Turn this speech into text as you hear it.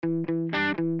Hello,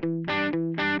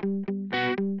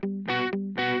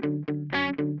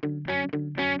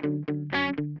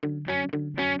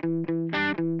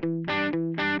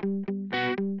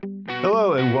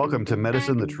 and welcome to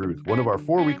Medicine the Truth, one of our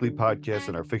 4 weekly podcasts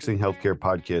in our Fixing Healthcare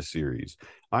podcast series.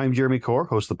 I'm Jeremy Corr,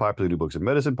 host of the Popular New Books in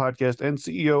Medicine podcast and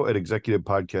CEO at Executive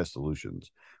Podcast Solutions.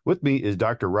 With me is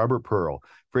Dr. Robert Pearl.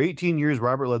 For 18 years,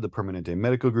 Robert led the Permanente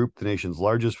Medical Group, the nation's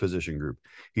largest physician group.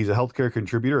 He's a healthcare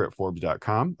contributor at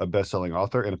Forbes.com, a best-selling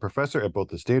author, and a professor at both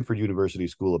the Stanford University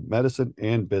School of Medicine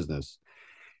and Business.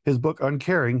 His book,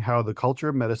 Uncaring: How the Culture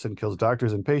of Medicine Kills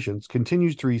Doctors and Patients,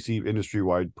 continues to receive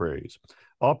industry-wide praise.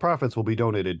 All profits will be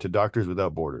donated to Doctors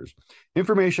Without Borders.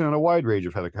 Information on a wide range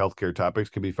of healthcare topics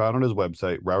can be found on his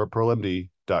website,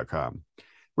 robertpearlmd.com.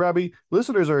 Robbie,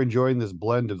 listeners are enjoying this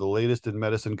blend of the latest in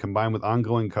medicine combined with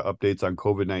ongoing updates on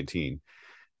COVID-19.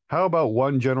 How about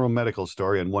one general medical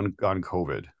story and one on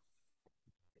COVID?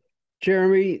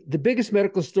 Jeremy, the biggest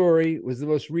medical story was the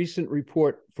most recent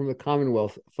report from the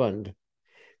Commonwealth Fund.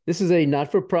 This is a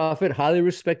not-for-profit, highly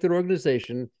respected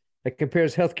organization that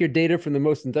compares healthcare data from the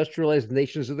most industrialized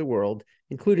nations of the world,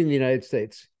 including the United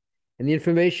States. And the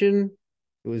information,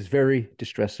 it was very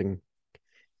distressing.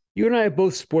 You and I are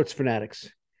both sports fanatics.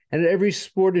 And at every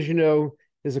sport, as you know,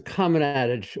 there's a common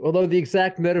adage, although the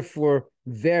exact metaphor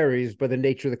varies by the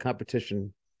nature of the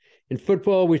competition. In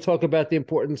football, we talk about the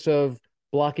importance of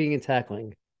blocking and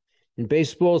tackling. In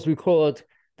baseball, as we call it,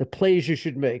 the plays you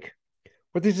should make.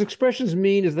 What these expressions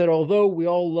mean is that although we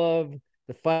all love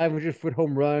the 500-foot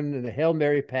home run and the Hail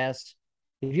Mary pass,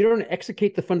 if you don't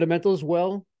execute the fundamentals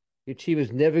well, your team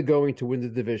is never going to win the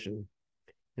division.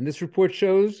 And this report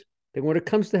shows that when it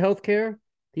comes to healthcare,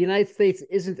 the United States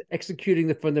isn't executing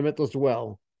the fundamentals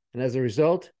well. And as a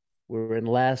result, we're in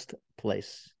last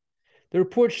place. The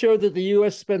report showed that the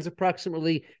U.S. spends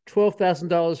approximately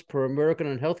 $12,000 per American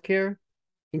on healthcare,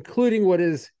 including what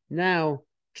is now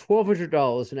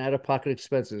 $1,200 in out-of-pocket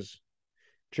expenses.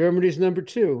 Germany's number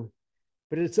 2,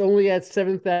 but it's only at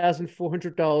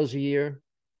 $7,400 a year,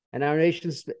 and our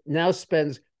nation now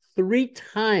spends 3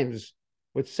 times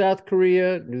what South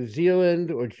Korea, New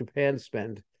Zealand, or Japan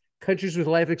spend, countries with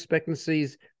life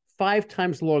expectancies 5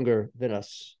 times longer than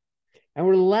us. And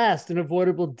we're last in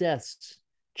avoidable deaths,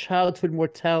 childhood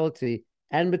mortality,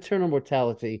 and maternal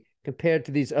mortality compared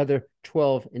to these other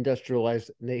 12 industrialized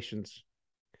nations.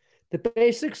 The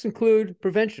basics include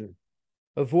prevention,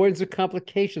 avoidance of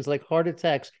complications like heart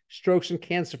attacks, strokes, and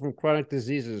cancer from chronic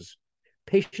diseases,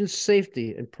 patient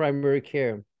safety, and primary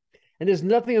care. And there's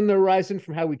nothing on the horizon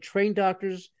from how we train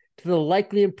doctors to the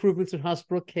likely improvements in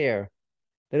hospital care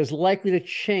that is likely to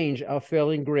change our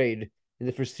failing grade in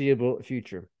the foreseeable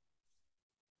future.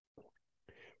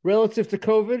 Relative to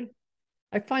COVID,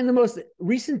 I find the most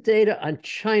recent data on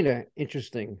China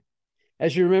interesting.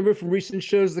 As you remember from recent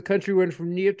shows, the country went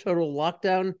from near total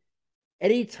lockdown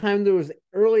anytime there was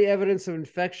early evidence of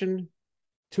infection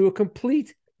to a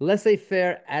complete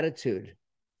laissez-faire attitude.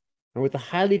 And with the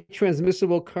highly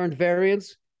transmissible current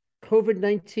variants,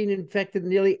 COVID-19 infected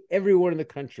nearly everyone in the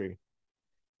country.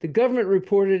 The government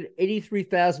reported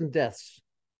 83,000 deaths,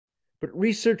 but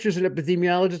researchers and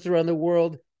epidemiologists around the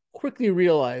world quickly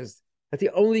realized that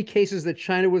the only cases that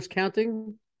China was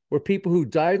counting were people who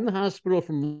died in the hospital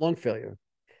from lung failure.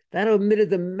 That omitted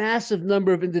the massive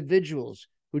number of individuals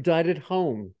who died at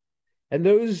home. And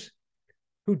those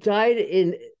who died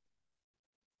in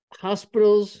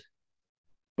hospitals,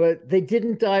 but they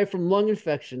didn't die from lung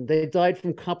infection. They died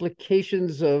from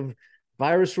complications of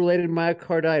virus-related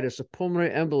myocarditis, a pulmonary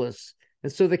embolus.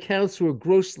 And so the counts were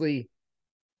grossly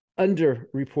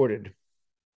underreported.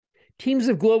 Teams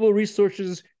of global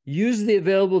researchers used the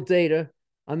available data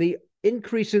on the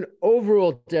increase in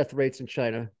overall death rates in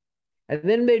China, and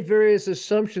then made various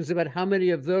assumptions about how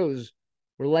many of those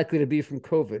were likely to be from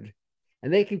COVID.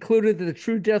 And they concluded that the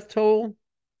true death toll,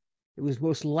 it was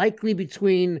most likely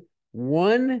between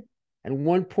 1 and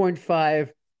 1.5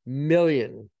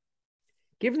 million.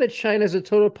 Given that China has a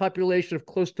total population of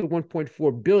close to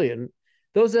 1.4 billion,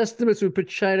 those estimates would put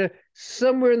China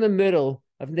somewhere in the middle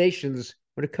of nations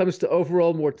when it comes to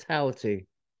overall mortality.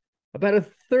 About a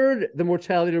third the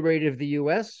mortality rate of the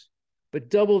US, but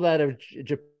double that of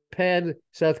Japan,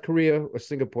 South Korea, or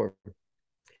Singapore.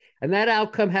 And that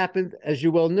outcome happened, as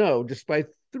you well know, despite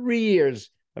 3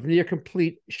 years of near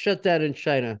complete shutdown in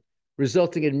China,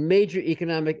 resulting in major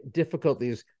economic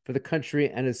difficulties for the country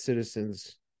and its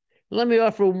citizens. Let me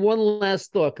offer one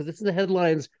last thought, because it's in the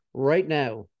headlines right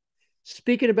now.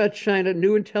 Speaking about China,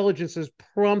 new intelligence has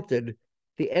prompted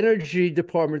the Energy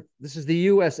Department, this is the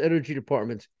US Energy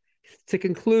Department, to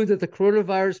conclude that the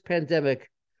coronavirus pandemic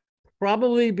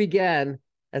probably began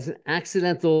as an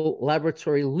accidental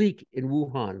laboratory leak in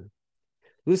Wuhan.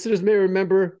 Listeners may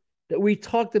remember that we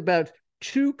talked about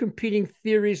two competing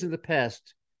theories in the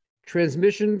past: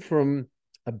 transmission from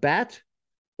a bat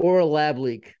or a lab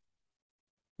leak.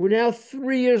 We're now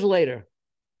 3 years later,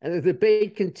 and the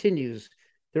debate continues.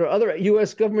 There are other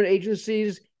U.S. government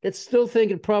agencies that still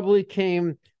think it probably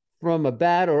came from a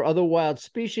bat or other wild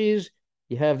species.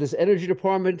 You have this energy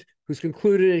department who's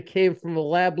concluded it came from a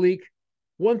lab leak.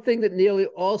 One thing that nearly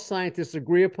all scientists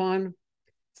agree upon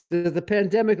is that the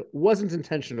pandemic wasn't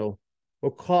intentional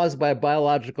or caused by a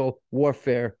biological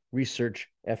warfare research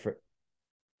effort.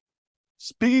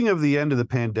 Speaking of the end of the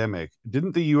pandemic,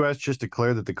 didn't the U.S. just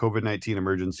declare that the COVID-19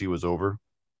 emergency was over?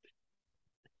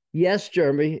 Yes,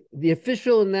 Jeremy. The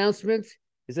official announcement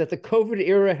is that the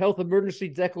COVID-era health emergency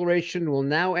declaration will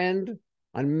now end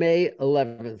on May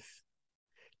 11th.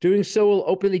 Doing so will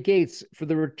open the gates for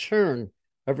the return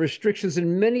of restrictions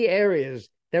in many areas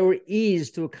that were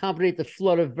eased to accommodate the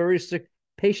flood of very sick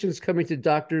patients coming to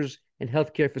doctors and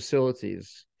healthcare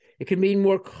facilities. It could mean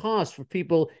more cost for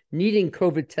people needing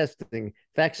COVID testing,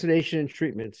 vaccination, and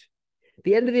treatment.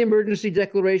 The end of the emergency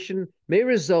declaration may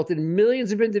result in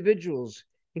millions of individuals,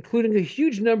 including a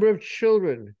huge number of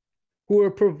children, who were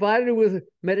provided with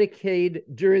Medicaid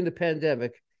during the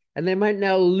pandemic, and they might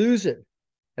now lose it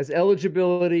as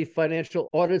eligibility financial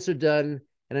audits are done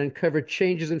and uncover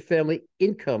changes in family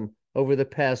income over the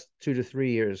past 2 to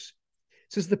 3 years.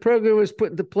 Since the program was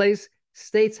put into place,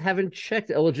 states haven't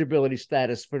checked eligibility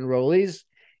status for enrollees.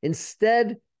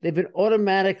 Instead, they've been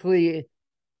automatically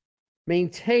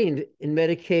maintained in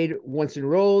Medicaid once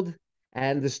enrolled,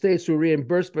 and the states were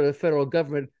reimbursed by the federal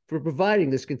government for providing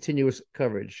this continuous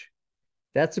coverage.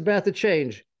 That's about to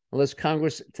change unless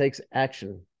Congress takes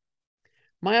action.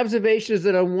 My observation is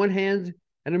that on one hand,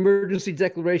 an emergency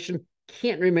declaration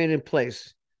can't remain in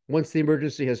place once the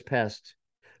emergency has passed.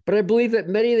 But I believe that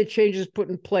many of the changes put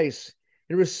in place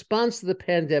in response to the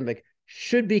pandemic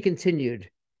should be continued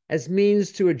as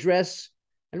means to address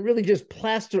and really just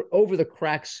plaster over the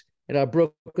cracks in our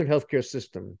broken healthcare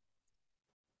system.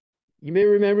 You may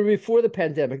remember before the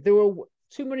pandemic, there were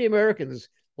too many Americans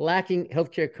lacking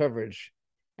healthcare coverage.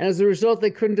 And as a result,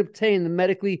 they couldn't obtain the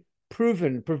medically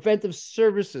proven preventive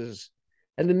services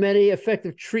and the many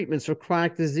effective treatments for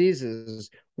chronic diseases,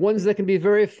 ones that can be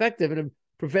very effective in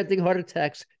preventing heart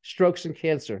attacks, strokes, and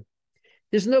cancer.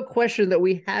 There's no question that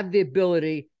we have the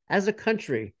ability as a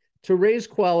country to raise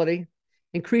quality,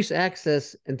 increase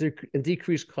access, and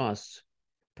decrease costs.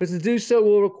 But to do so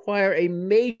will require a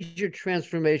major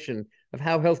transformation of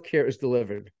how healthcare is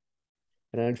delivered.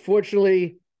 And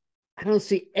unfortunately, I don't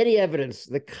see any evidence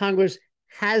that Congress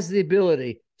has the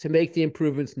ability to make the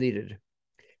improvements needed.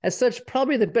 As such,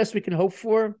 probably the best we can hope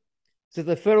for is that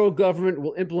the federal government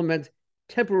will implement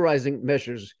temporizing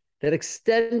measures that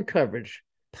extend coverage,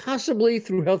 possibly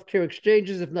through healthcare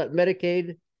exchanges, if not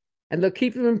Medicaid, and they'll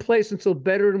keep them in place until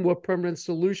better and more permanent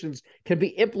solutions can be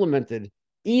implemented,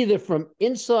 either from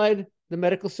inside the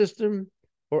medical system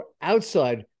or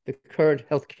outside the current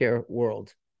healthcare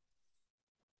world.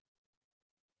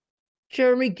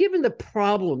 Jeremy, given the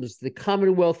problems the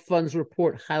Commonwealth Fund's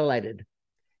report highlighted,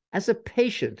 as a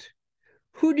patient,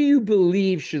 who do you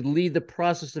believe should lead the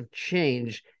process of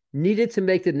change needed to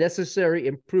make the necessary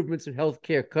improvements in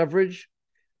healthcare coverage,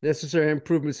 necessary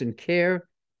improvements in care,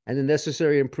 and the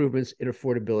necessary improvements in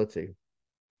affordability?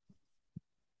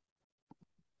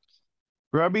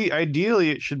 Robbie,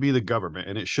 ideally, it should be the government,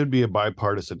 and it should be a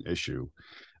bipartisan issue.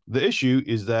 The issue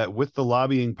is that with the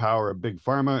lobbying power of big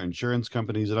pharma, insurance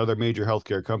companies, and other major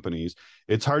healthcare companies,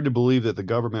 it's hard to believe that the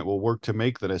government will work to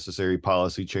make the necessary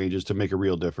policy changes to make a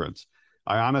real difference.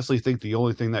 I honestly think the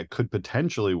only thing that could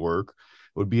potentially work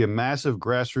would be a massive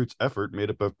grassroots effort made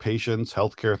up of patients,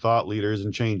 healthcare thought leaders,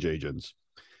 and change agents.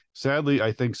 Sadly,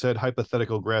 I think said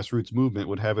hypothetical grassroots movement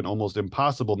would have an almost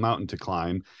impossible mountain to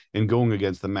climb in going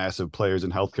against the massive players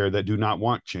in healthcare that do not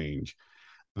want change.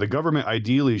 The government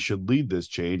ideally should lead this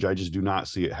change. I just do not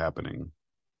see it happening.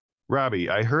 Robbie,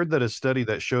 I heard that a study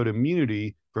that showed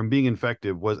immunity from being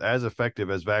infected was as effective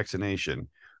as vaccination.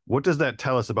 What does that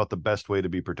tell us about the best way to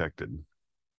be protected?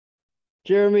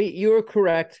 Jeremy, you are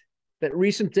correct that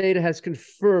recent data has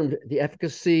confirmed the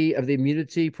efficacy of the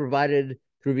immunity provided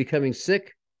through becoming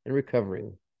sick and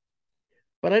recovering.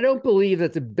 But I don't believe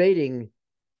that debating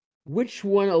which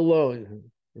one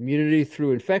alone, immunity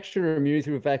through infection or immunity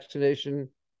through vaccination,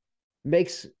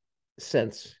 makes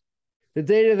sense. The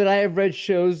data that I have read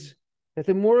shows that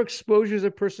the more exposures a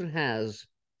person has,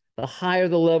 the higher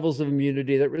the levels of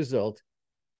immunity that result,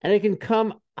 and it can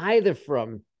come either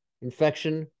from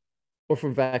infection or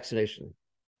from vaccination.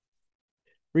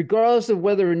 Regardless of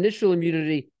whether initial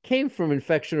immunity came from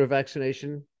infection or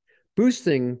vaccination,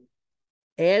 boosting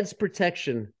adds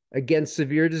protection against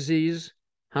severe disease,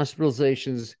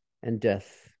 hospitalizations, and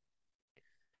death.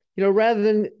 Rather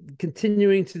than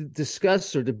continuing to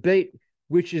discuss or debate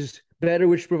which is better,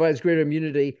 which provides greater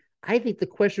immunity, I think the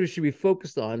question we should be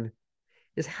focused on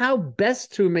is how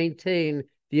best to maintain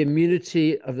the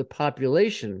immunity of the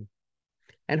population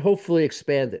and hopefully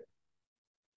expand it.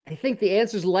 I think the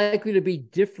answer is likely to be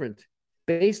different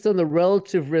based on the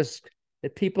relative risk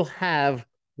that people have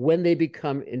when they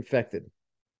become infected.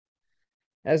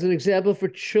 As an example, for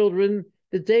children,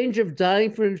 the danger of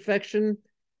dying from infection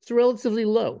is relatively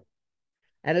low.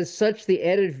 And as such, the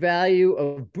added value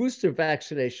of booster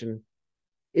vaccination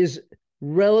is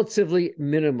relatively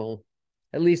minimal,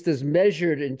 at least as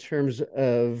measured in terms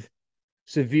of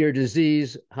severe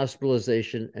disease,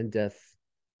 hospitalization, and death.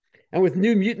 And with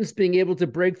new mutants being able to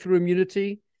break through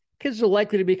immunity, kids are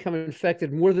likely to become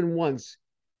infected more than once,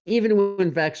 even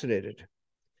when vaccinated.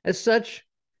 As such,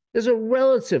 there's a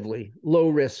relatively low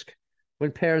risk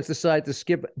when parents decide to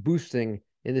skip boosting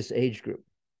in this age group.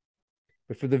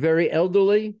 But for the very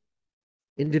elderly,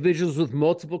 individuals with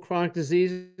multiple chronic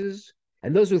diseases,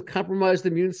 and those with compromised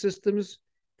immune systems,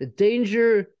 the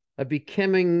danger of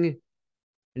becoming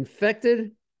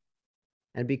infected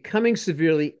and becoming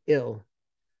severely ill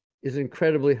is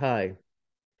incredibly high.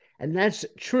 And that's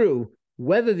true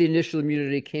whether the initial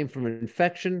immunity came from an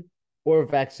infection or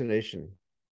vaccination.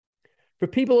 For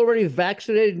people already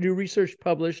vaccinated, new research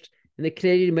published in the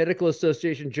Canadian Medical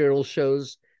Association journal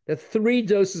shows that 3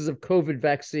 doses of COVID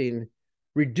vaccine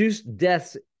reduced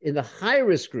deaths in the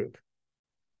high-risk group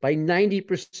by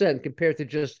 90% compared to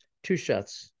just 2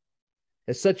 shots.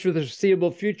 As such, for the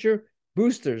foreseeable future,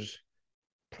 boosters,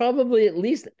 probably at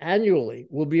least annually,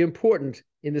 will be important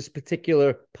in this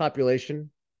particular population.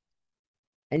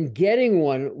 And getting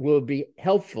one will be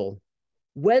helpful,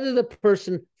 whether the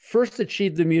person first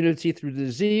achieved immunity through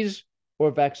disease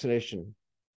or vaccination.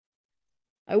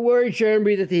 I worry,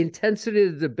 Jeremy, that the intensity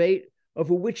of the debate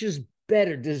over which is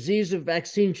better, disease or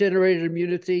vaccine-generated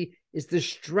immunity, is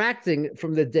distracting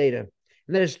from the data,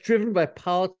 and that is driven by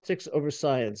politics over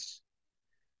science.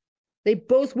 They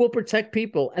both will protect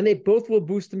people, and they both will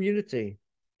boost immunity.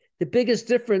 The biggest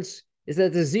difference is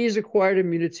that disease-acquired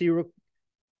immunity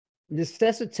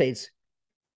necessitates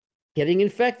getting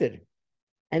infected,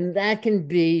 and that can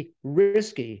be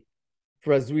risky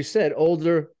for, as we said,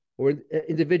 older or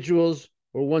individuals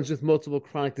or ones with multiple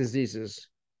chronic diseases.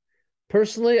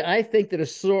 Personally, I think that a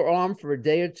sore arm for a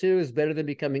day or two is better than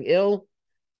becoming ill,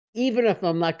 even if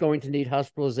I'm not going to need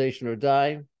hospitalization or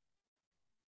die.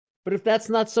 But if that's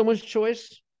not someone's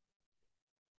choice,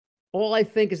 all I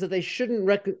think is that they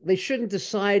shouldn't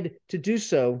decide to do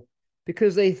so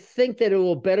because they think that it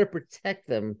will better protect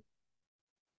them.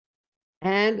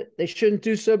 And they shouldn't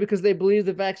do so because they believe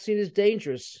the vaccine is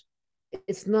dangerous.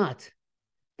 It's not.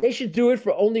 They should do it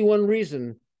for only one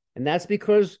reason, and that's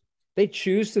because they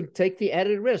choose to take the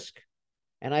added risk.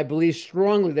 And I believe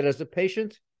strongly that as a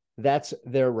patient, that's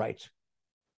their right.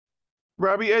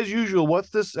 Robbie, as usual, what's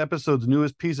this episode's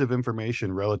newest piece of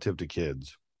information relative to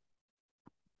kids?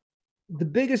 The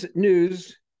biggest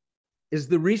news is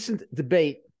the recent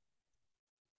debate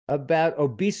about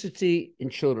obesity in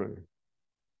children.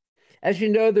 As you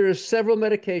know, there are several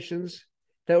medications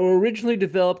that were originally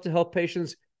developed to help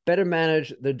patients better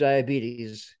manage their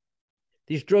diabetes.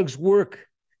 These drugs work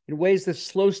in ways that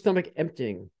slow stomach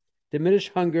emptying,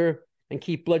 diminish hunger, and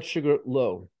keep blood sugar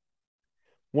low.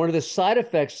 One of the side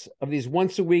effects of these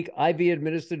once-a-week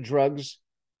IV-administered drugs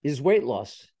is weight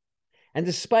loss. And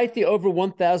despite the over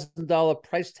 $1,000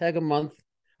 price tag a month,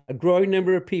 a growing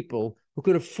number of people who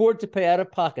could afford to pay out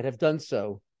of pocket have done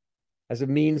so as a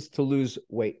means to lose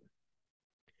weight.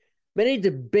 Many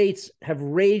debates have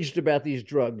raged about these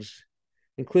drugs,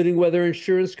 including whether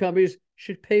insurance companies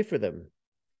should pay for them,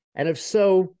 and if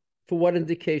so, for what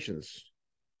indications.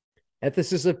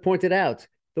 Ethicists have pointed out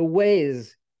the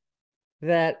ways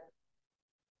that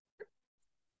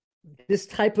this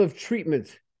type of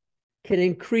treatment can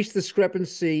increase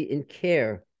discrepancy in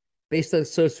care based on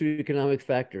socioeconomic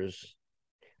factors.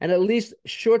 And at least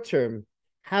short-term,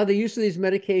 how the use of these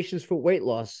medications for weight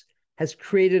loss has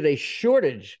created a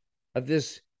shortage of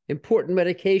this important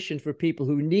medication for people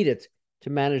who need it to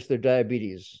manage their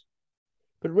diabetes.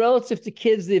 But relative to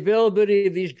kids, the availability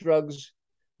of these drugs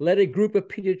led a group of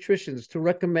pediatricians to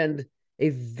recommend a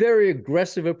very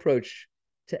aggressive approach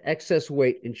to excess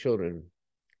weight in children.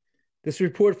 This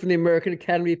report from the American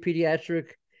Academy of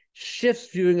Pediatrics shifts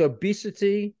viewing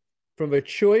obesity from a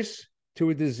choice to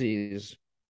a disease.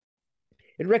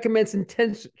 It recommends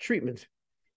intense treatment,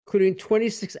 including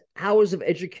 26 hours of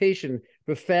education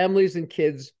for families and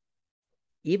kids,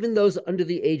 even those under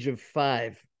the age of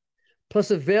 5,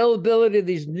 plus availability of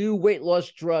these new weight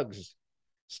loss drugs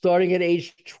starting at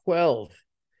age 12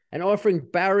 and offering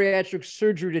bariatric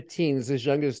surgery to teens as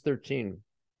young as 13.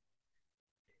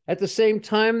 At the same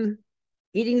time,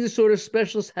 eating disorder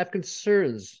specialists have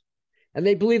concerns, and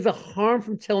they believe the harm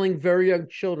from telling very young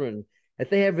children that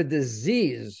they have a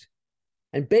disease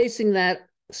and basing that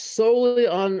solely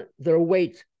on their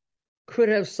weight could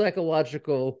have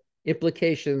psychological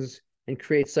implications and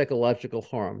create psychological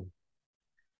harm.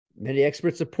 Many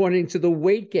experts are pointing to the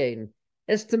weight gain,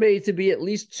 estimated to be at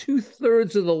least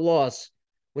 2/3 of the loss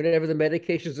whenever the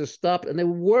medications are stopped, and they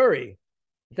worry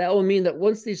that will mean that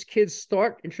once these kids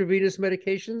start intravenous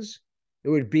medications, it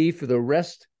would be for the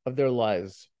rest of their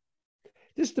lives.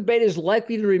 This debate is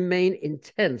likely to remain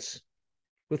intense,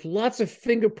 with lots of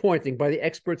finger pointing by the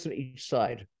experts on each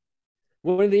side.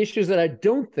 One of the issues that I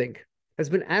don't think has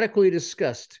been adequately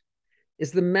discussed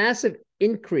is the massive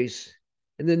increase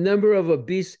in the number of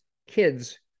obese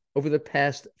kids over the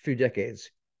past few decades.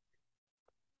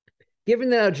 Given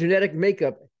that our genetic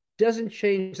makeup doesn't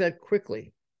change that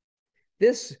quickly,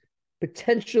 this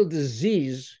potential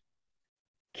disease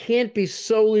can't be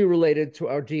solely related to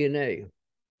our DNA.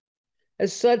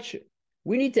 As such,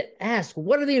 we need to ask,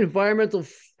 what are the environmental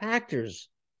factors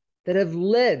that have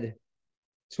led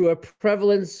to a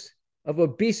prevalence of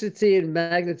obesity and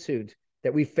magnitude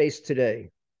that we face today?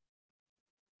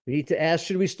 We need to ask,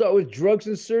 should we start with drugs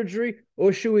and surgery,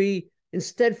 or should we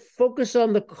instead focus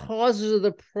on the causes of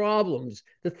the problems,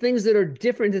 the things that are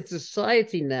different in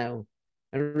society now,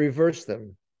 and reverse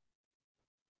them?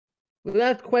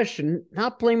 Without question,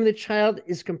 not blaming the child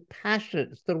is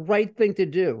compassionate. It's the right thing to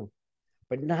do.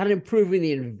 But not improving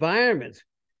the environment,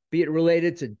 be it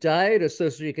related to diet or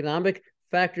socioeconomic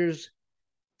factors,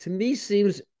 to me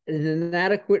seems an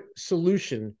inadequate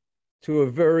solution to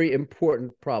a very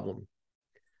important problem.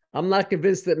 I'm not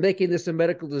convinced that making this a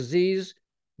medical disease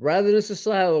rather than a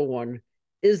societal one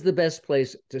is the best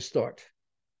place to start.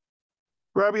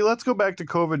 Robbie, let's go back to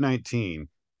COVID-19.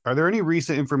 Are there any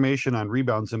recent information on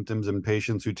rebound symptoms in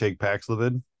patients who take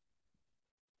Paxlovid?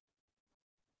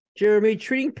 Jeremy,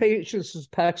 treating patients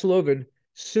with Paxlovid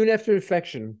soon after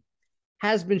infection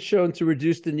has been shown to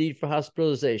reduce the need for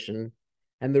hospitalization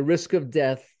and the risk of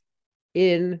death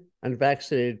in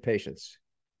unvaccinated patients.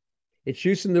 Its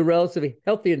use in the relatively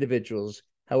healthy individuals,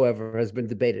 however, has been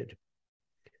debated.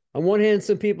 On one hand,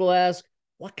 some people ask,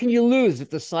 what can you lose if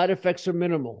the side effects are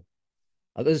minimal?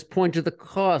 Others point to the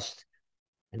cost,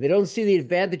 and they don't see the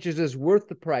advantages as worth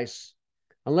the price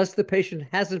unless the patient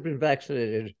hasn't been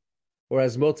vaccinated or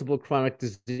has multiple chronic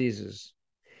diseases.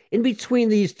 In between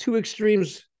these two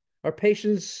extremes are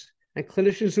patients and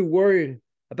clinicians who worry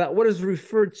about what is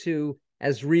referred to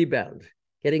as rebound,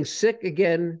 getting sick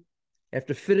again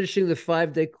after finishing the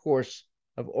 5-day course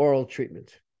of oral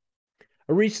treatment.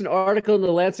 A recent article in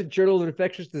the Lancet Journal of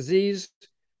Infectious Disease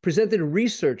presented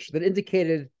research that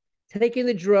indicated taking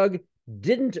the drug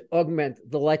didn't augment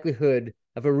the likelihood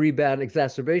of a rebound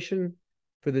exacerbation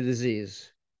for the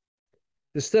disease.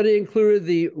 The study included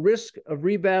the risk of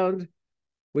rebound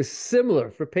was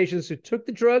similar for patients who took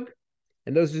the drug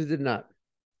and those who did not.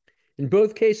 In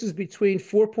both cases, between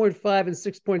 4.5 and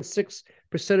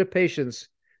 6.6% of patients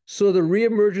saw the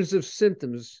reemergence of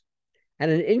symptoms and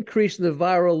an increase in the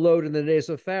viral load in the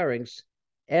nasopharynx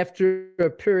after a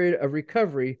period of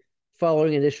recovery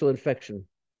following initial infection.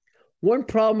 One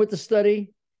problem with the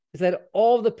study is that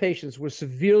all of the patients were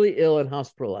severely ill and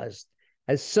hospitalized.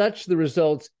 As such, the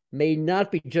results may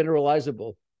not be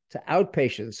generalizable to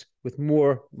outpatients with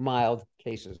more mild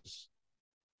cases.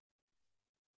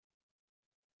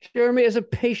 Jeremy, as a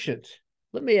patient,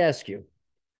 let me ask you,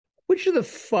 which of the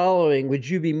following would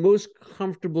you be most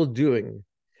comfortable doing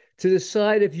to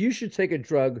decide if you should take a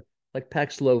drug like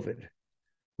Paxlovid?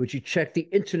 Would you check the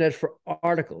internet for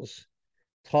articles?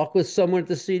 Talk with someone at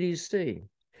the CDC?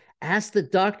 Ask the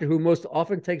doctor who most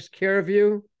often takes care of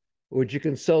you? Or would you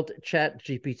consult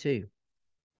ChatGPT?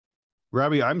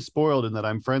 Robbie, I'm spoiled in that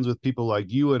I'm friends with people like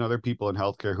you and other people in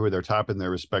healthcare who are their top in their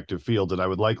respective fields, and I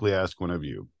would likely ask one of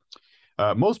you.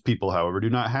 Most people, however, do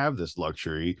not have this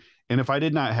luxury. And if I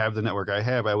did not have the network I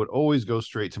have, I would always go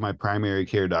straight to my primary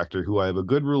care doctor, who I have a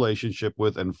good relationship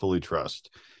with and fully trust.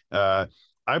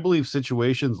 I believe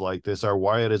situations like this are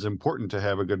why it is important to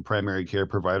have a good primary care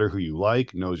provider who you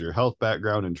like, knows your health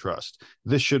background, and trust.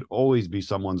 This should always be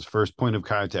someone's first point of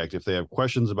contact if they have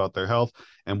questions about their health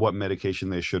and what medication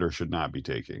they should or should not be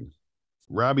taking.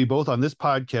 Robbie, both on this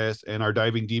podcast and our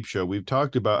Diving Deep show, we've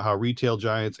talked about how retail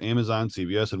giants Amazon,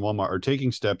 CVS, and Walmart are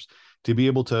taking steps to be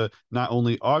able to not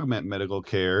only augment medical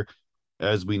care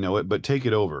as we know it, but take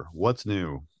it over? What's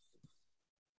new?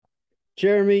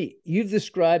 Jeremy, you've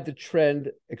described the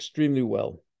trend extremely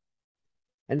well.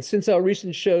 And since our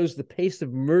recent shows, the pace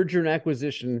of merger and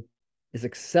acquisition is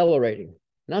accelerating,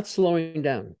 not slowing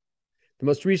down. The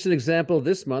most recent example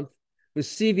this month was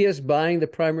CVS buying the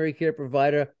primary care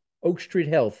provider Oak Street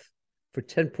Health for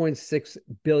 $10.6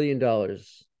 billion.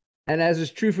 And as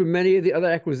is true for many of the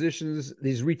other acquisitions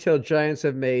these retail giants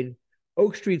have made,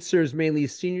 Oak Street serves mainly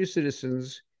senior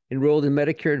citizens enrolled in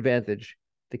Medicare Advantage,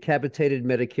 the capitated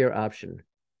Medicare option.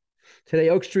 Today,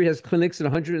 Oak Street has clinics in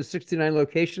 169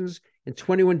 locations in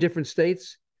 21 different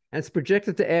states, and it's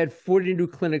projected to add 40 new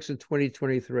clinics in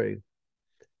 2023.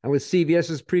 And with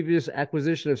CVS's previous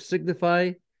acquisition of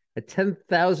Signify, a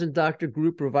 10,000 doctor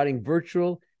group providing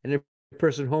virtual and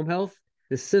in-person home health,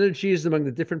 the synergies among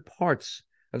the different parts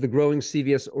of the growing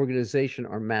CVS organization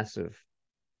are massive.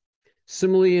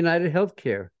 Similarly, United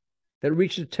Healthcare, that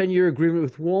reached a 10-year agreement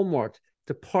with Walmart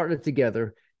to partner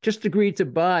together, just agreed to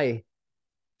buy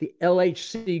the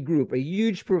LHC Group, a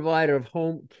huge provider of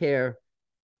home care,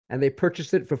 and they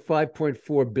purchased it for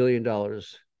 $5.4 billion.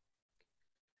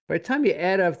 By the time you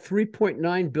add up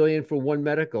 $3.9 billion for One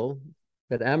Medical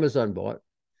that Amazon bought,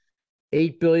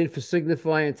 $8 billion for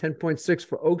Signify and $10.6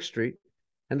 for Oak Street,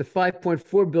 and the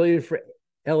 $5.4 billion for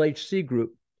LHC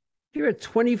Group, you're at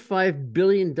 $25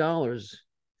 billion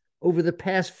over the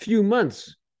past few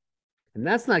months. And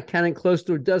that's not counting close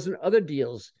to a dozen other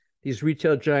deals these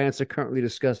retail giants are currently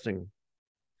discussing.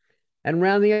 And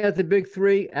rounding out the big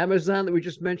three, Amazon, that we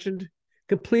just mentioned,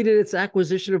 completed its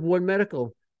acquisition of One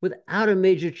Medical without a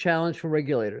major challenge from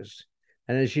regulators.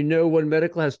 And as you know, One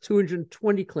Medical has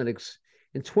 220 clinics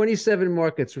in 27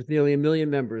 markets with nearly 1 million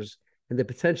members and the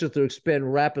potential to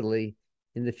expand rapidly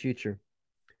in the future.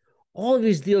 All of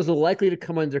these deals are likely to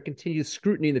come under continued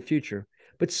scrutiny in the future.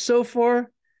 But so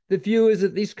far, the view is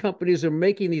that these companies are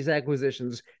making these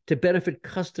acquisitions to benefit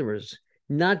customers,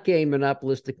 not gain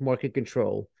monopolistic market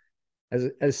control,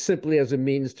 as simply as a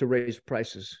means to raise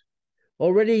prices.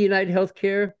 Already, United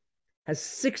Healthcare has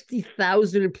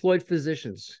 60,000 employed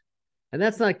physicians, and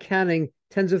that's not counting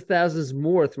tens of thousands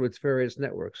more through its various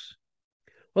networks.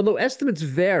 Although estimates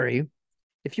vary,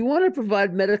 if you want to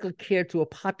provide medical care to a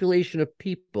population of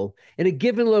people in a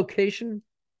given location,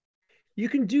 you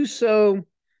can do so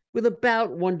with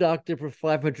about one doctor per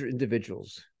 500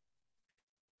 individuals.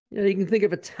 You can think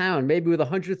of a town, maybe with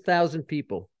 100,000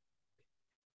 people.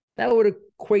 That would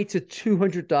equate to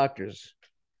 200 doctors,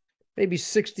 maybe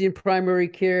 60 in primary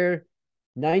care,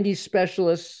 90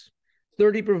 specialists,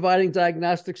 30 providing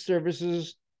diagnostic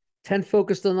services, 10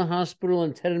 focused on the hospital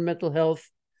and 10 in mental health,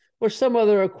 or some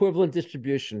other equivalent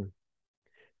distribution.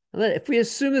 And if we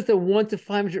assume that the 1 to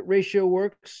 500 ratio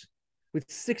works, with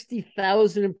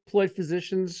 60,000 employed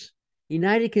physicians,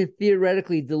 United can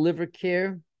theoretically deliver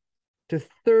care to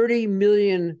 30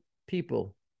 million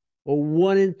people, or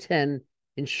 1 in 10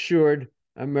 insured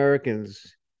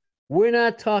Americans. We're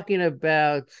not talking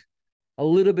about a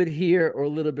little bit here or a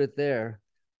little bit there.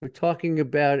 We're talking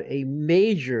about a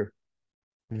major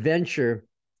venture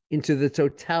into the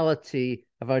totality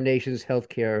of our nation's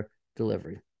healthcare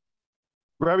delivery.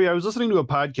 Robbie, I was listening to a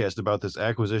podcast about this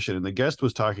acquisition, and the guest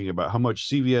was talking about how much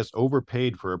CVS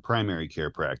overpaid for a primary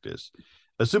care practice.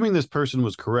 Assuming this person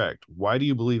was correct, why do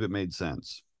you believe it made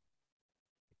sense?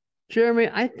 Jeremy,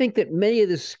 I think that many of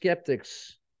the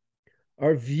skeptics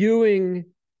are viewing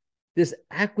this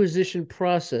acquisition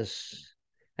process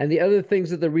and the other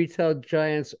things that the retail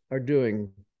giants are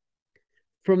doing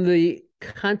from the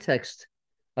context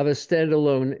of a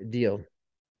standalone deal.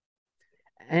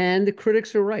 And the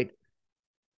critics are right.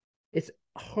 It's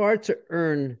hard to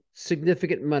earn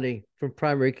significant money from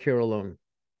primary care alone.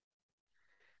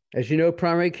 As you know,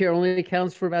 primary care only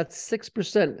accounts for about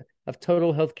 6% of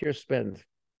total healthcare spend.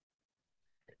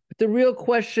 But the real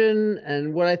question,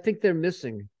 and what I think they're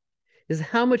missing, is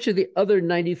how much of the other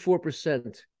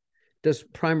 94% does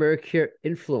primary care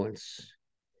influence?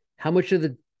 How much of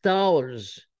the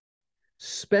dollars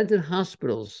spent in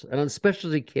hospitals and on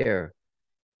specialty care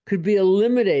could be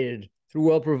eliminated through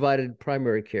well-provided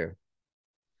primary care?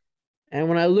 And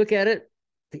when I look at it,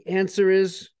 the answer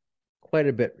is quite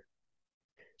a bit.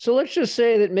 So let's just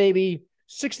say that maybe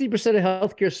 60%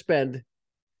 of healthcare spend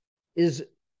is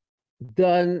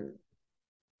done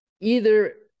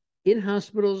either in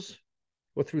hospitals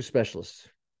or through specialists.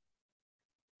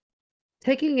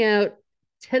 Taking out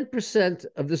 10%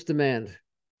 of this demand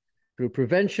through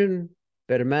prevention,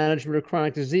 better management of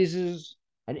chronic diseases,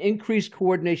 and increased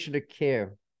coordination of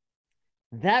care,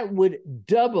 that would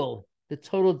double the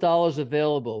total dollars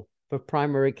available for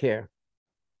primary care.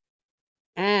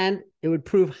 and it would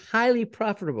prove highly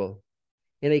profitable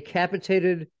in a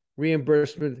capitated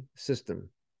reimbursement system.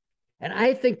 And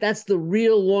I think that's the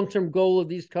real long-term goal of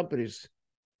these companies.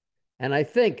 And I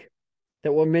think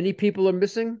that what many people are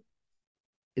missing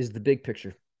is the big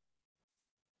picture.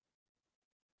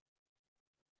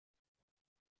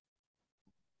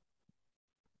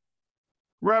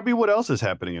 Robbie, what else is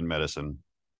happening in medicine?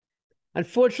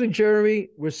 Unfortunately, Jeremy,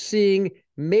 we're seeing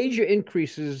major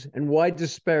increases and wide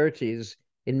disparities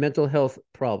in mental health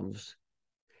problems.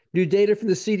 New data from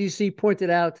the CDC pointed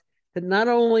out that not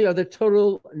only are the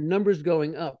total numbers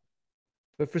going up,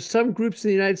 but for some groups in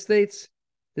the United States,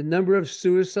 the number of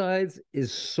suicides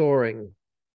is soaring.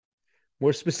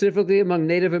 More specifically, among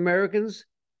Native Americans,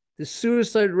 the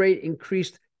suicide rate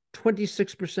increased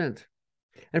 26%.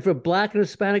 And for Black and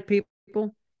Hispanic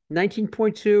people,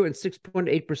 19.2 and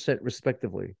 6.8%,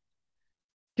 respectively.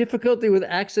 Difficulty with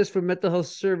access for mental health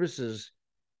services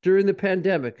during the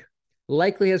pandemic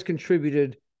likely has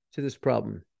contributed to this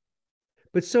problem.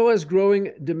 But so has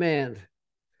growing demand.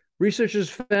 Researchers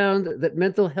found that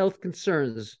mental health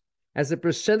concerns as a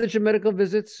percentage of medical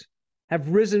visits have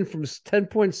risen from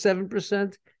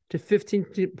 10.7% to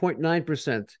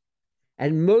 15.9%.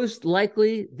 And most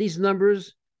likely, these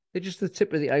numbers, they're just the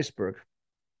tip of the iceberg.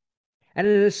 And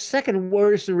in a second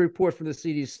worrisome report from the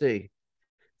CDC,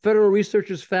 federal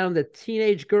researchers found that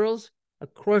teenage girls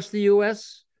across the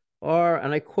US are,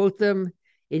 and I quote them,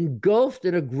 engulfed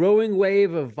in a growing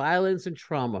wave of violence and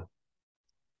trauma.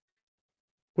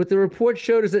 What the report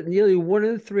showed is that nearly 1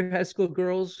 in 3 high school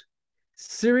girls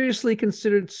seriously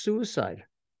considered suicide.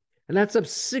 And that's up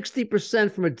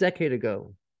 60% from a decade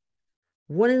ago.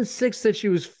 1 in 6 said she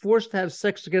was forced to have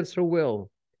sex against her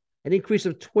will, an increase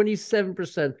of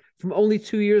 27% from only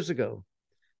 2 years ago,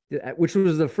 which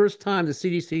was the first time the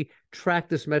CDC tracked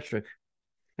this metric.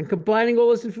 And combining all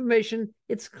this information,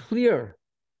 it's clear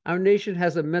our nation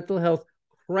has a mental health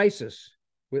crisis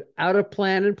without a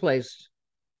plan in place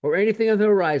or anything on the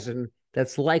horizon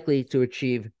that's likely to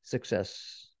achieve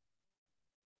success.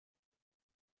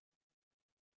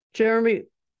 Jeremy,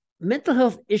 mental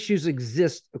health issues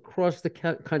exist across the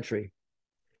country.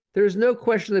 There is no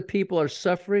question that people are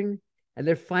suffering and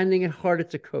they're finding it harder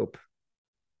to cope.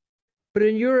 But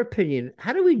in your opinion,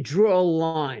 how do we draw a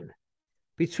line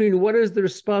between what is the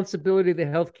responsibility of the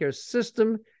healthcare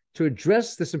system to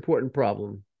address this important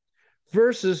problem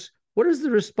versus what is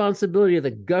the responsibility of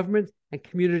the government and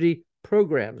community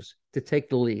programs to take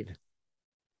the lead?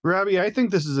 Robbie, I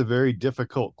think this is a very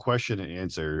difficult question to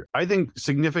answer. I think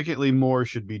significantly more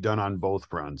should be done on both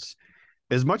fronts.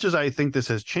 As much as I think this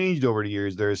has changed over the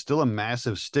years, there is still a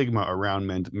massive stigma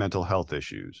around mental health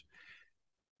issues.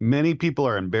 Many people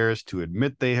are embarrassed to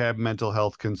admit they have mental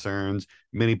health concerns.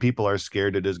 Many people are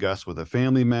scared to discuss with a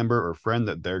family member or friend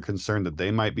that they're concerned that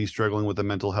they might be struggling with a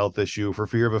mental health issue for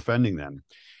fear of offending them.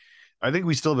 I think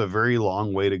we still have a very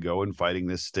long way to go in fighting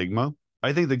this stigma.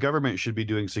 I think the government should be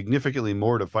doing significantly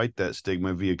more to fight that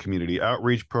stigma via community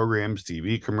outreach programs,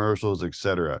 TV commercials,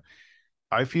 etc.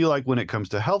 I feel like when it comes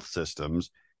to health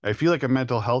systems, I feel like a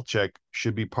mental health check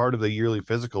should be part of the yearly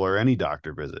physical or any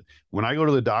doctor visit. When I go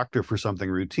to the doctor for something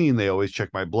routine, they always check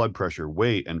my blood pressure,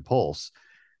 weight, and pulse.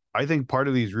 I think part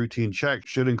of these routine checks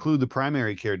should include the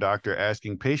primary care doctor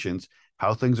asking patients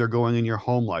how things are going in your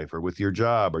home life or with your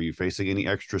job. Are you facing any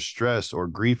extra stress or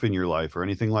grief in your life or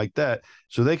anything like that?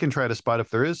 So they can try to spot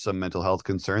if there is some mental health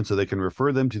concern so they can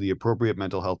refer them to the appropriate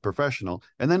mental health professional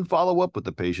and then follow up with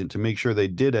the patient to make sure they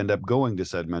did end up going to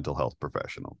said mental health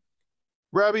professional.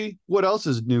 Robbie, what else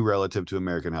is new relative to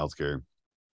American healthcare?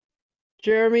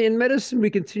 Jeremy, in medicine, we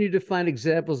continue to find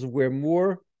examples of where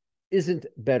more isn't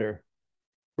better.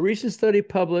 A recent study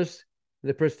published in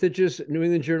the prestigious New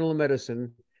England Journal of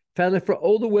Medicine found that for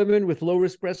older women with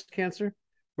low-risk breast cancer,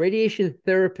 radiation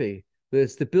therapy with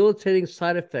its debilitating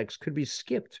side effects could be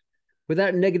skipped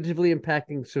without negatively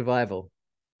impacting survival.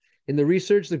 In the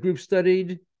research, the group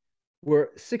studied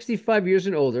were 65 years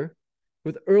and older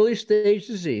with early-stage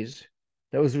disease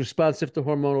that was responsive to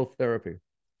hormonal therapy.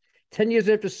 10 years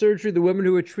after surgery, the women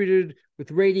who were treated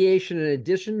with radiation in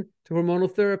addition to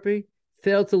hormonal therapy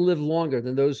failed to live longer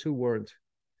than those who weren't.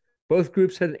 Both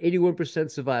groups had an 81%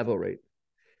 survival rate.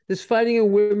 This finding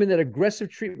in women that aggressive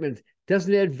treatment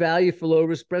doesn't add value for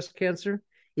low-risk breast cancer,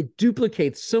 it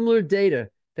duplicates similar data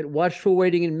that watchful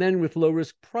waiting in men with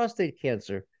low-risk prostate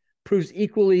cancer proves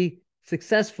equally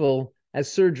successful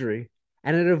as surgery,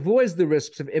 and it avoids the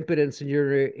risks of impotence and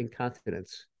urinary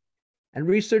incontinence. And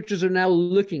researchers are now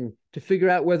looking to figure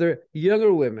out whether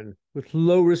younger women with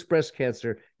low-risk breast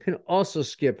cancer can also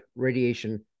skip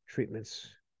radiation treatments.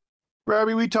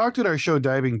 Robbie, we talked at our show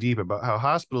Diving Deep about how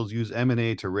hospitals use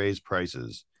M&A to raise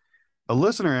prices. A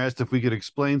listener asked if we could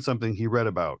explain something he read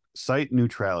about site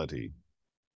neutrality.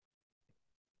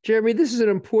 Jeremy, this is an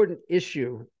important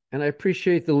issue, and I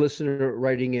appreciate the listener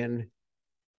writing in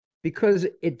because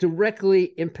it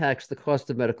directly impacts the cost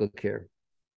of medical care.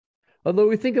 Although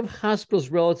we think of hospitals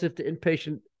relative to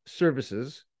inpatient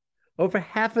services, over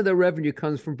half of their revenue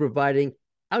comes from providing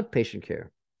outpatient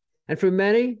care. And for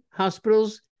many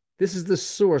hospitals, this is the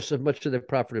source of much of their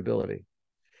profitability.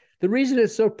 The reason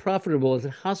it's so profitable is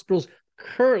that hospitals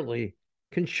currently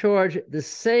can charge the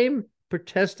same per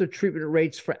test of treatment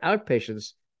rates for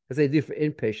outpatients as they do for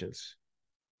inpatients.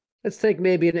 Let's take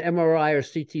maybe an MRI or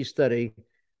CT study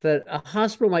that a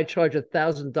hospital might charge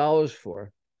 $1,000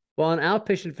 for, while an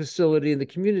outpatient facility in the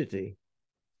community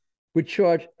would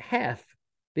charge half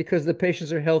because the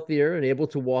patients are healthier and able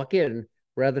to walk in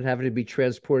rather than having to be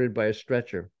transported by a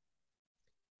stretcher.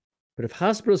 But if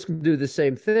hospitals can do the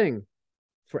same thing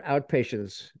for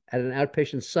outpatients at an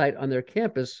outpatient site on their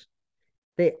campus,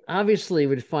 they obviously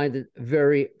would find it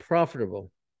very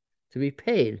profitable to be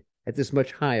paid at this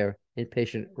much higher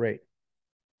inpatient rate.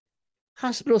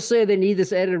 Hospitals say they need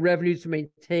this added revenue to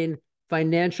maintain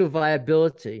financial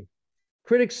viability.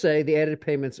 Critics say the added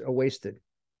payments are wasted.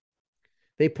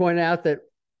 They point out that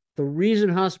the reason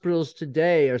hospitals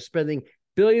today are spending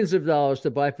billions of dollars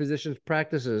to buy physicians'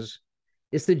 practices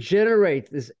is to generate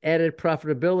this added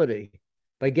profitability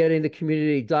by getting the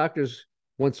community doctors,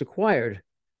 once acquired,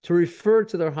 to refer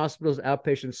to their hospital's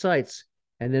outpatient sites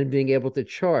and then being able to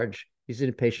charge these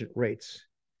inpatient rates.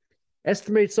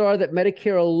 Estimates are that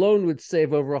Medicare alone would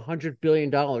save over $100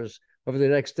 billion over the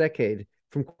next decade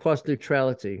from cost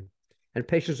neutrality, and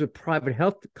patients with private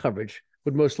health coverage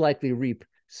would most likely reap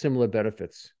similar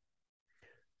benefits.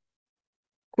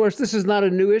 Of course, this is not a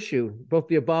new issue. Both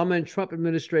the Obama and Trump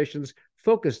administrations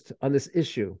focused on this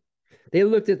issue. They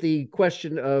looked at the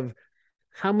question of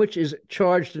how much is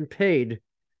charged and paid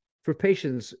for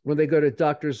patients when they go to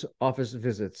doctor's office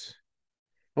visits.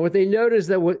 And what they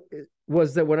noticed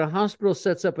was that when a hospital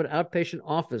sets up an outpatient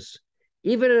office,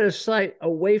 even at a site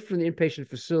away from the inpatient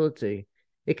facility,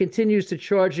 it continues to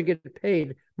charge and get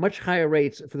paid much higher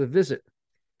rates for the visit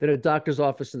than a doctor's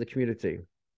office in the community.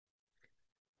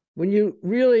 When you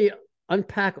really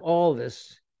unpack all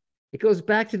this, it goes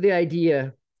back to the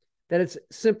idea that it's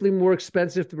simply more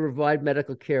expensive to provide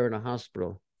medical care in a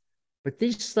hospital. But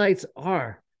these sites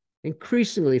are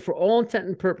increasingly, for all intent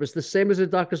and purpose, the same as a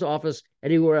doctor's office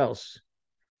anywhere else.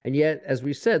 And yet, as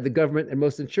we said, the government and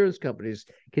most insurance companies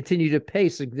continue to pay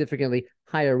significantly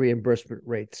higher reimbursement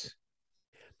rates.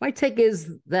 My take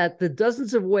is that the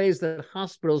dozens of ways that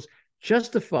hospitals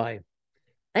justify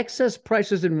excess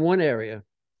prices in one area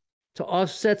to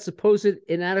offset supposed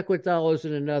inadequate dollars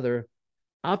in another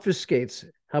obfuscates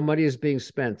how money is being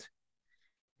spent.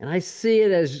 And I see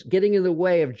it as getting in the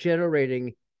way of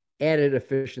generating added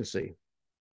efficiency.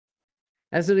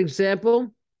 As an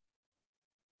example,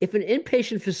 if an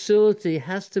inpatient facility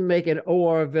has to make an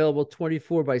OR available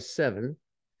 24/7,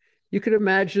 you can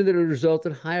imagine that it would result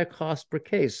in higher cost per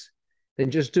case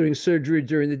than just doing surgery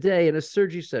during the day in a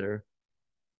surgery center.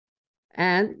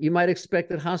 And you might expect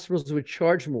that hospitals would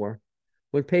charge more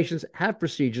when patients have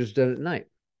procedures done at night.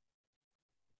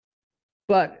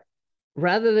 But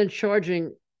rather than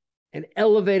charging an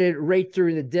elevated rate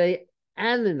during the day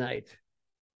and the night,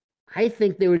 I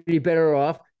think they would be better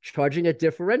off charging a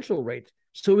differential rate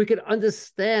so we could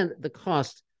understand the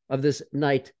cost of this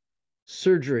night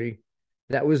surgery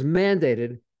that was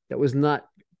mandated, that was not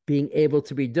being able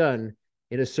to be done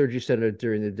in a surgery center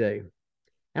during the day.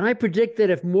 And I predict that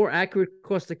if more accurate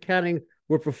cost accounting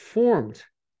were performed,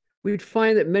 we'd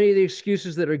find that many of the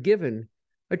excuses that are given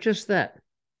are just that.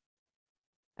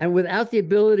 And without the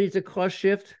ability to cost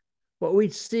shift, what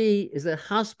we'd see is that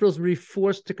hospitals would be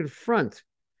forced to confront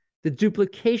the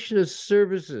duplication of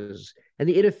services and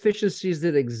the inefficiencies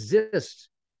that exist,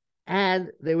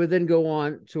 and they would then go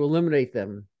on to eliminate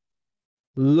them,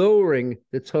 lowering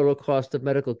the total cost of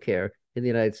medical care in the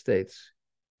United States.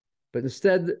 But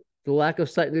instead, the lack of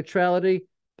site neutrality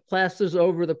plasters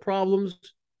over the problems,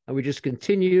 and we just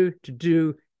continue to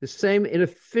do the same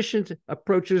inefficient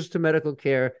approaches to medical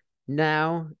care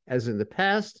now as in the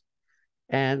past,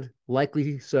 and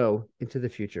likely so into the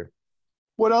future.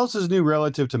 What else is new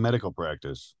relative to medical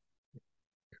practice?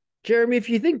 Jeremy, if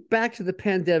you think back to the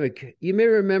pandemic, you may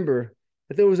remember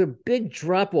that there was a big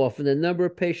drop-off in the number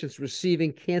of patients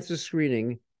receiving cancer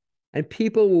screening, and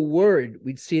people were worried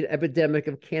we'd see an epidemic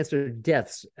of cancer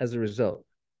deaths as a result.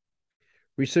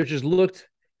 Researchers looked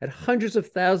at hundreds of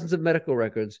thousands of medical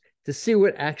records to see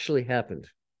what actually happened.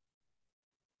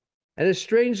 And as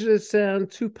strange as it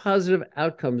sounds, two positive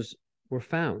outcomes were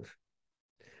found.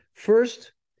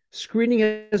 First, Screening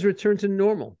has returned to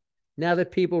normal now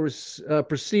that people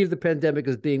perceive the pandemic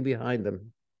as being behind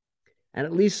them. And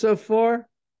at least so far,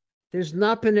 there's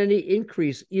not been any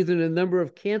increase either in the number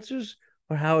of cancers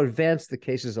or how advanced the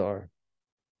cases are.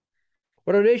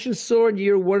 What our nation saw in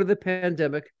year one of the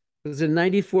pandemic was a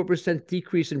 94%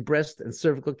 decrease in breast and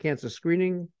cervical cancer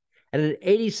screening and an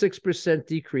 86%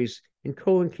 decrease in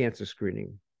colon cancer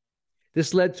screening.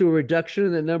 This led to a reduction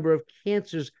in the number of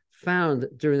cancers found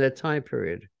during that time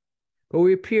period, but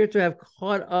we appear to have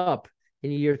caught up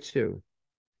in year two.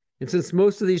 And since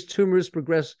most of these tumors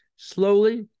progress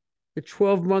slowly, the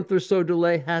 12-month or so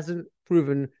delay hasn't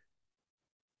proven,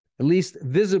 at least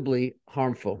visibly,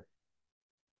 harmful.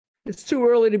 It's too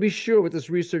early to be sure what this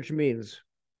research means.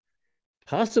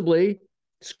 Possibly,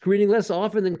 screening less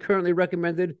often than currently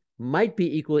recommended might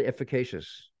be equally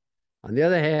efficacious. On the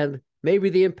other hand, maybe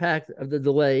the impact of the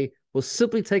delay will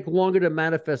simply take longer to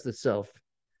manifest itself.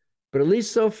 But at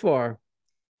least so far,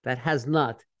 that has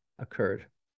not occurred.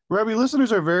 Rabbi,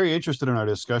 listeners are very interested in our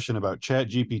discussion about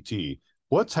ChatGPT.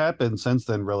 What's happened since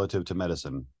then relative to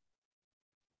medicine?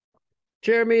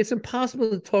 Jeremy, it's impossible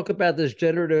to talk about this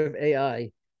generative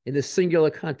AI in the singular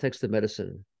context of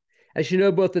medicine. As you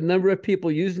know, both the number of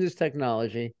people using this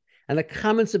technology and the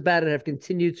comments about it have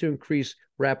continued to increase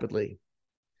rapidly.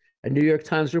 A New York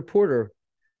Times reporter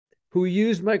who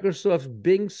used Microsoft's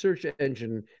Bing search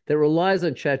engine that relies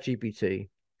on ChatGPT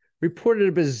reported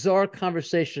a bizarre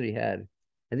conversation he had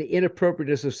and the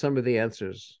inappropriateness of some of the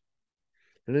answers.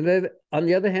 And then, on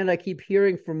the other hand, I keep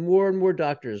hearing from more and more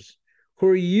doctors who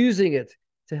are using it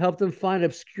to help them find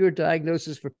obscure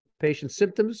diagnoses for patient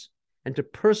symptoms and to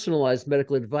personalize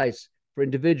medical advice for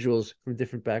individuals from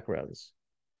different backgrounds.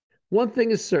 One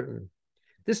thing is certain,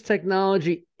 this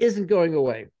technology isn't going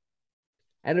away,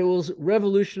 and it will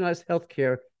revolutionize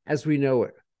healthcare as we know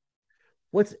it.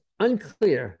 What's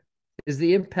unclear is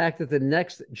the impact that the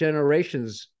next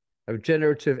generations of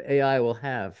generative AI will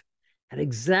have, and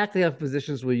exactly how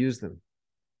physicians will use them.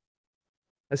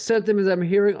 A sentiment I'm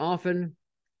hearing often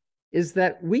is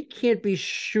that we can't be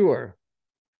sure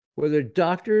whether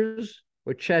doctors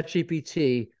or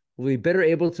ChatGPT will be better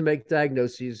able to make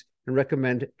diagnoses and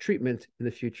recommend treatment in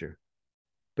the future.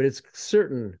 But it's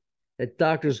certain that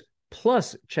doctors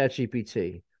plus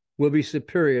ChatGPT will be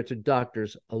superior to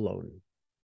doctors alone.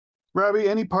 Robbie,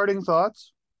 any parting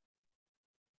thoughts?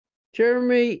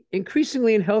 Jeremy,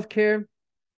 increasingly in healthcare,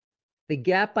 the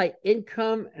gap by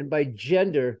income and by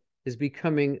gender is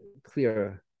becoming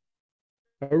clearer.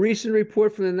 A recent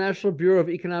report from the National Bureau of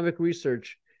Economic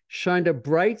Research shined a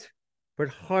bright but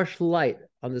harsh light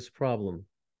on this problem.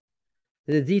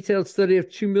 In a detailed study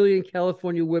of 2 million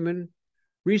California women,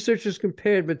 researchers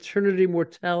compared maternity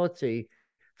mortality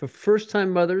for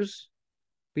first-time mothers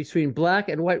between Black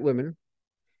and white women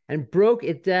and broke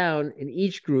it down in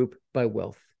each group by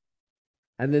wealth.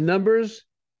 And the numbers,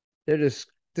 they're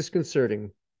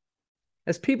disconcerting.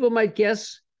 As people might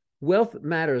guess, wealth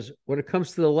matters when it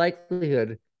comes to the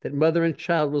likelihood that mother and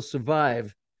child will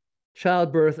survive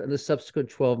childbirth and the subsequent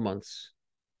 12 months.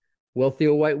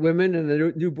 Wealthier white women and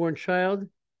the newborn child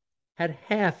had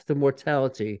half the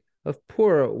mortality of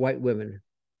poorer white women.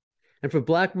 And for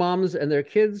Black moms and their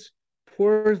kids,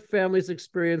 poorer families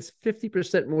experienced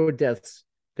 50% more deaths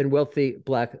than wealthy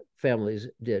Black families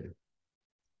did.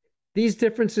 These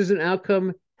differences in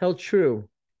outcome held true,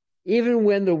 even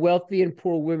when the wealthy and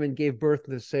poor women gave birth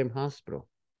in the same hospital.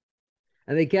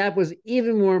 And the gap was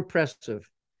even more impressive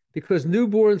because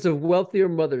newborns of wealthier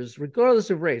mothers, regardless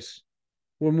of race,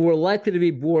 were more likely to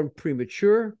be born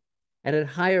premature and at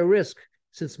higher risk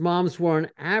since moms were on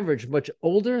average much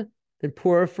older than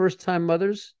poorer first-time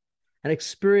mothers and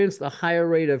experienced a higher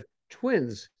rate of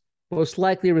twins, most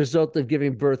likely a result of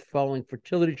giving birth following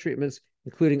fertility treatments,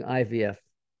 including IVF.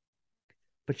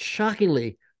 But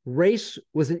shockingly, race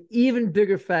was an even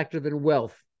bigger factor than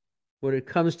wealth when it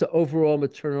comes to overall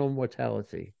maternal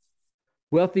mortality.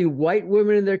 Wealthy white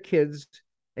women and their kids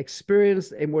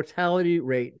experienced a mortality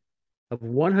rate of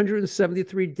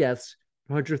 173 deaths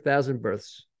per 100,000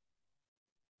 births.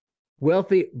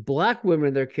 Wealthy Black women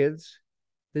and their kids,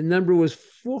 the number was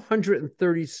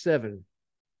 437,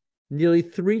 nearly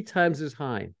 3 times as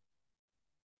high.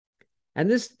 And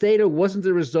this data wasn't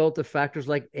the result of factors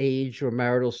like age or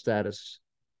marital status.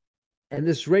 And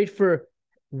this rate for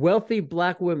wealthy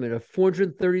Black women of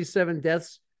 437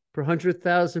 deaths per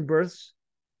 100,000 births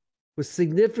was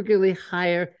significantly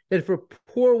higher than for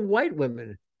poor white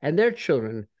women and their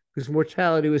children, whose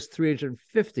mortality was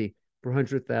 350 per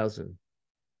 100,000.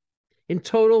 In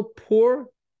total, poor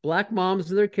Black moms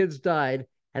and their kids died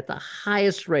at the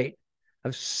highest rate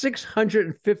of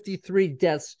 653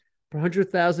 deaths per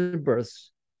 100,000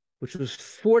 births, which was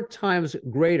 4 times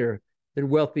greater than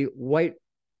wealthy white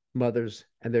mothers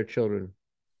and their children.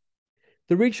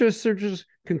 The researchers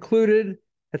concluded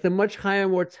that the much higher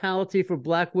mortality for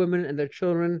Black women and their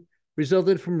children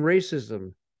resulted from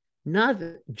racism, not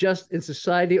just in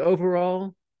society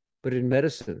overall, but in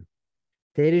medicine.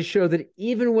 Data show that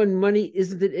even when money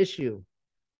isn't an issue,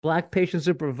 Black patients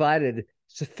are provided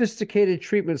sophisticated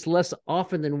treatments less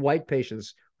often than white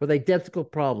patients with identical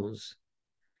problems.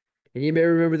 And you may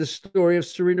remember the story of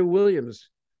Serena Williams,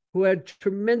 who had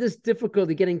tremendous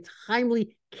difficulty getting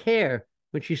timely care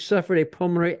when she suffered a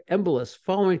pulmonary embolus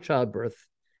following childbirth,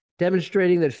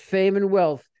 demonstrating that fame and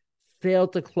wealth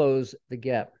failed to close the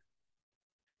gap.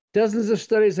 Dozens of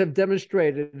studies have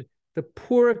demonstrated the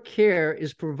poorer care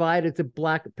is provided to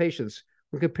Black patients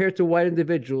when compared to white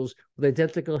individuals with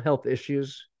identical health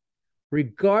issues,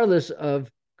 regardless of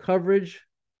coverage,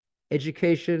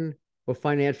 education, or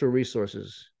financial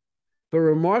resources. But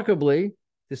remarkably,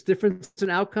 this difference in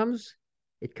outcomes,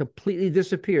 it completely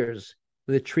disappears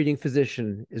when the treating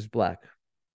physician is Black.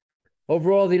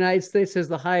 Overall, the United States has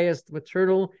the highest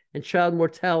maternal and child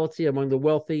mortality among the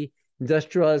wealthy,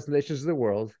 industrialized nations of the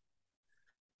world.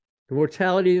 The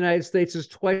mortality in the United States is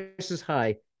twice as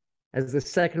high as the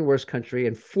second worst country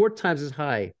and 4 times as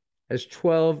high as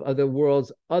 12 of the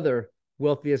world's other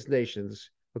wealthiest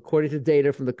nations, according to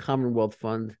data from the Commonwealth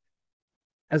Fund.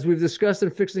 As we've discussed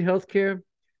in Fixing Healthcare,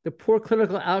 the poor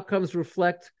clinical outcomes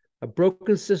reflect a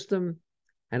broken system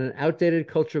and an outdated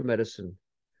culture of medicine.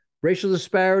 Racial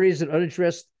disparities and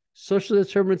unaddressed social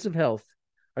determinants of health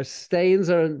are stains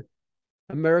on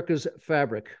America's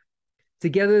fabric.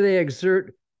 Together, they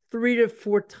exert 3 to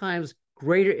 4 times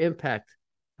greater impact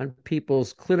on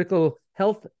people's clinical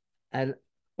health and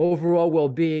overall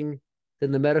well-being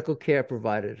than the medical care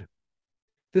provided.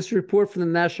 This report from the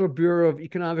National Bureau of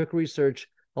Economic Research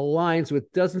aligns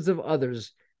with dozens of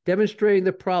others, demonstrating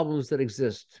the problems that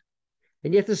exist.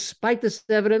 And yet, despite this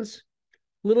evidence,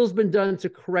 little has been done to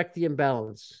correct the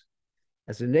imbalance.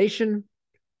 As a nation,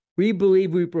 we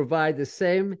believe we provide the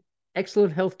same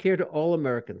excellent health care to all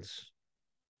Americans.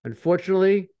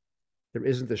 Unfortunately, there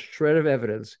isn't a shred of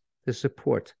evidence to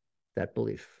support that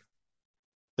belief.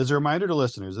 As a reminder to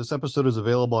listeners, this episode is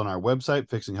available on our website,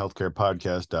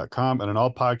 fixinghealthcarepodcast.com, and on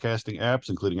all podcasting apps,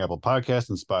 including Apple Podcasts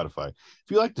and Spotify. If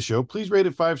you like the show, please rate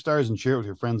it 5 stars and share it with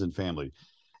your friends and family.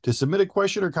 To submit a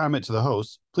question or comment to the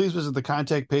host, please visit the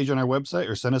contact page on our website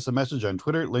or send us a message on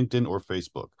Twitter, LinkedIn, or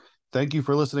Facebook. Thank you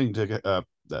for listening to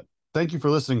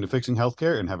Fixing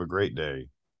Healthcare and have a great day.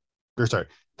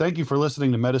 Thank you for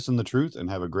listening to Medicine the Truth and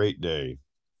have a great day.